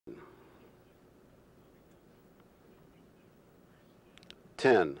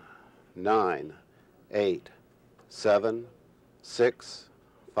10, 9, 8, 7, 6,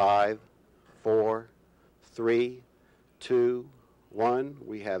 5, 4, 3, 2, 1.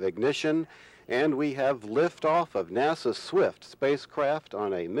 We have ignition, and we have liftoff of NASA's SWIFT spacecraft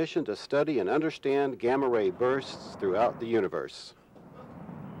on a mission to study and understand gamma ray bursts throughout the universe.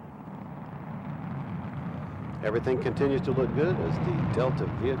 Everything continues to look good as the Delta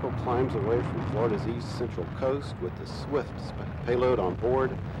vehicle climbs away from Florida's east central coast with the SWIFT payload on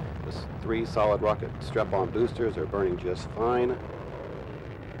board. The 3 solid rocket strap-on boosters are burning just fine.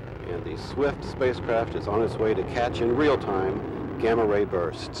 And the SWIFT spacecraft is on its way to catch in real time gamma ray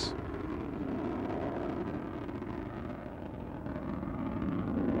bursts.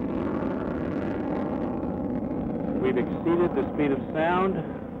 We've exceeded the speed of sound.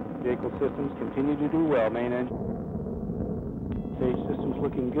 Vehicle systems continue to do well. Main engine stage systems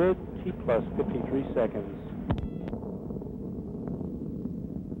looking good. T plus 53 seconds.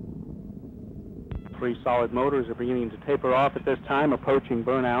 3 solid motors are beginning to taper off at this time, approaching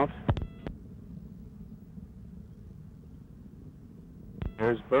burnout.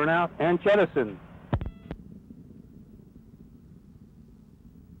 There's burnout and jettison.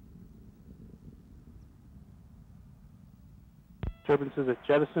 Disturbances at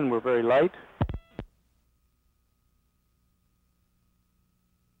jettison were very light.